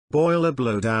Boiler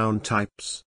blowdown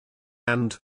types,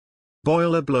 and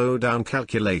boiler blowdown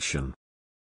calculation.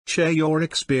 Share your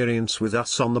experience with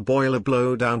us on the boiler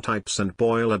blowdown types and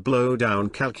boiler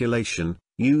blowdown calculation.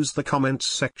 Use the comments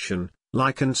section,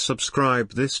 like and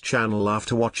subscribe this channel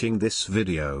after watching this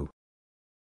video.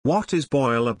 What is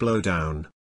boiler blowdown?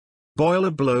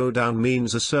 Boiler blowdown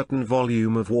means a certain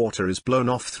volume of water is blown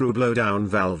off through a blowdown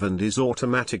valve and is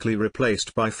automatically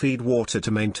replaced by feed water to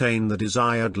maintain the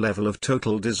desired level of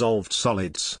total dissolved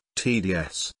solids,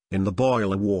 TDS, in the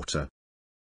boiler water.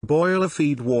 Boiler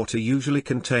feed water usually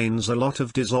contains a lot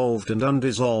of dissolved and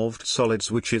undissolved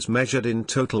solids, which is measured in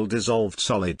total dissolved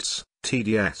solids,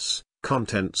 TDS,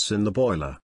 contents in the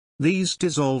boiler. These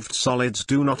dissolved solids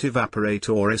do not evaporate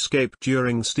or escape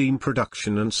during steam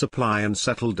production and supply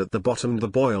unsettled at the bottom of the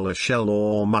boiler shell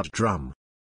or mud drum.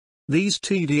 These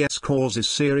TDS causes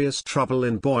serious trouble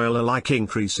in boiler, like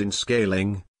increase in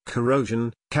scaling,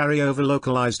 corrosion, carryover,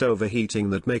 localized overheating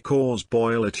that may cause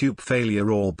boiler tube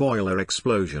failure or boiler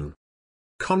explosion.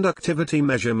 Conductivity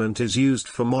measurement is used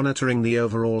for monitoring the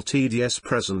overall TDS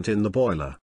present in the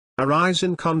boiler. A rise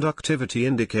in conductivity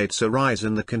indicates a rise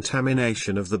in the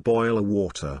contamination of the boiler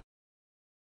water.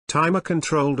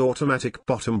 Timer-controlled automatic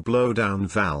bottom blowdown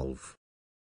valve.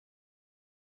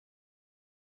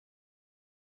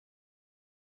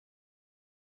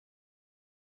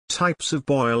 Types of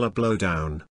boiler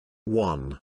blowdown.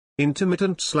 1.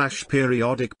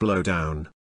 Intermittent/periodic blowdown.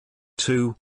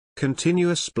 2.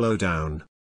 Continuous blowdown.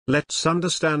 Let's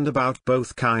understand about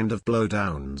both kind of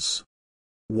blowdowns.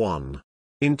 1.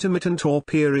 Intermittent or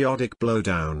periodic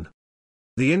blowdown.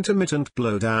 The intermittent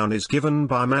blowdown is given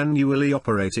by manually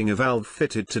operating a valve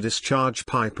fitted to discharge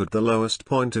pipe at the lowest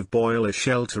point of boiler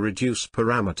shell to reduce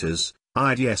parameters,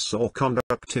 IDS or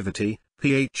conductivity,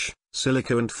 pH,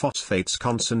 silica and phosphates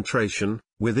concentration,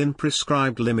 within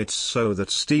prescribed limits so that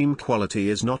steam quality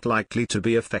is not likely to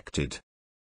be affected.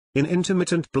 In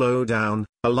intermittent blowdown,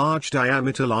 a large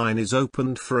diameter line is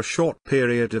opened for a short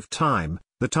period of time.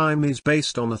 The time is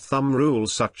based on a thumb rule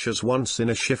such as once in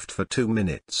a shift for 2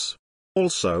 minutes.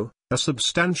 Also, a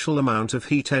substantial amount of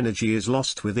heat energy is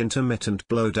lost with intermittent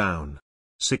blowdown.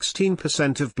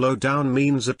 16% of blowdown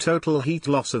means a total heat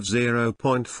loss of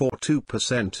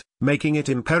 0.42%, making it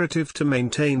imperative to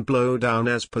maintain blowdown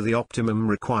as per the optimum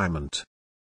requirement.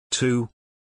 2.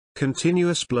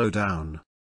 Continuous blowdown.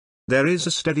 There is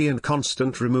a steady and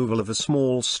constant removal of a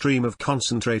small stream of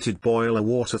concentrated boiler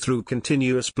water through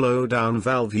continuous blowdown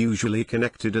valve, usually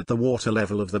connected at the water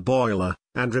level of the boiler,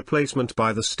 and replacement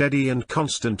by the steady and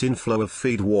constant inflow of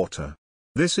feed water.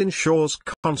 This ensures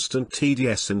constant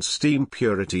TDS and steam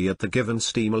purity at the given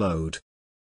steam load.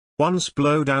 Once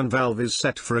blowdown valve is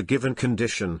set for a given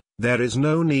condition, there is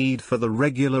no need for the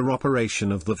regular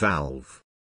operation of the valve.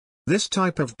 This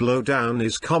type of blowdown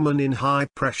is common in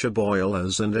high-pressure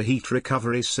boilers, and a heat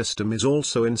recovery system is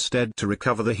also instead to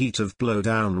recover the heat of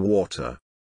blowdown water.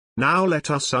 Now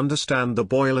let us understand the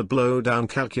boiler blowdown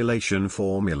calculation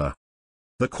formula.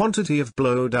 The quantity of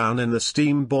blowdown in the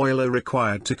steam boiler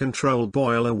required to control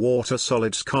boiler water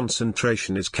solids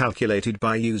concentration is calculated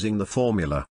by using the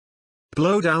formula.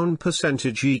 Blowdown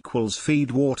percentage equals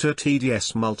feed water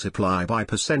TDS multiply by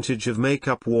percentage of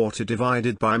makeup water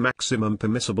divided by maximum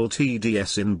permissible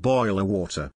TDS in boiler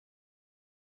water.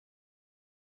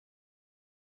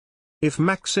 If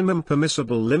maximum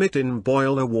permissible limit in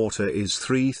boiler water is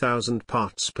 3000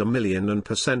 parts per million and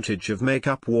percentage of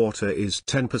makeup water is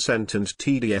 10% and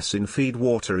TDS in feed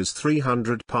water is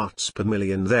 300 parts per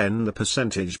million, then the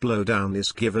percentage blowdown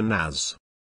is given as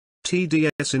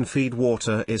TDS in feed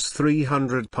water is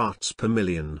 300 parts per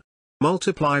million.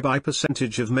 Multiply by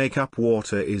percentage of makeup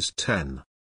water is 10.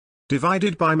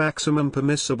 Divided by maximum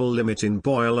permissible limit in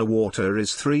boiler water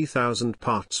is 3000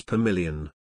 parts per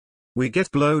million. We get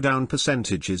blowdown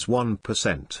percentage is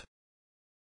 1%.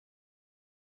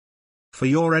 For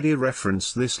your ready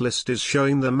reference, this list is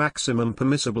showing the maximum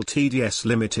permissible TDS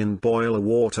limit in boiler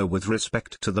water with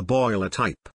respect to the boiler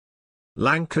type.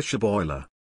 Lancashire boiler,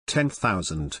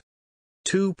 10,000.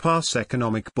 2 pass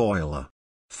economic boiler,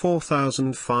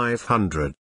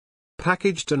 4,500.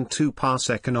 Packaged and 2 pass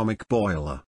economic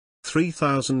boiler,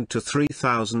 3,000 to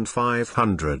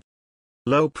 3,500.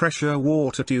 Low pressure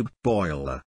water tube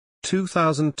boiler,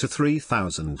 2,000 to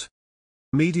 3,000.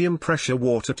 Medium pressure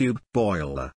water tube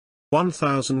boiler,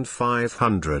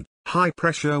 1,500. High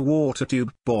pressure water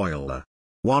tube boiler,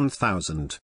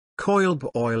 1,000. Coil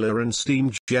boiler and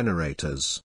steam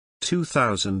generators,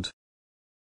 2,000.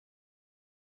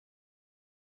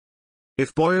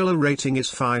 If boiler rating is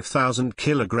 5,000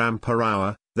 kg per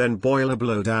hour, then boiler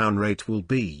blowdown rate will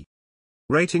be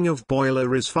Rating of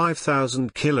boiler is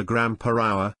 5000 kg per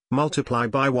hour, multiply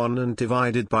by 1 and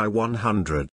divided by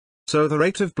 100. So the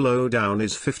rate of blowdown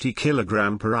is 50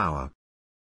 kg per hour.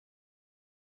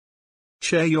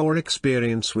 Share your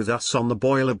experience with us on the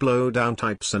boiler blowdown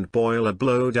types and boiler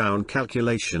blowdown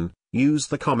calculation. Use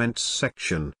the comments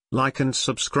section, like and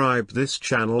subscribe this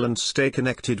channel and stay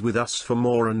connected with us for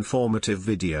more informative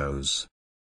videos.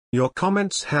 Your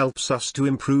comments helps us to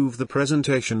improve the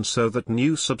presentation so that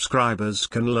new subscribers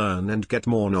can learn and get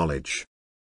more knowledge.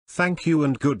 Thank you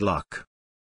and good luck.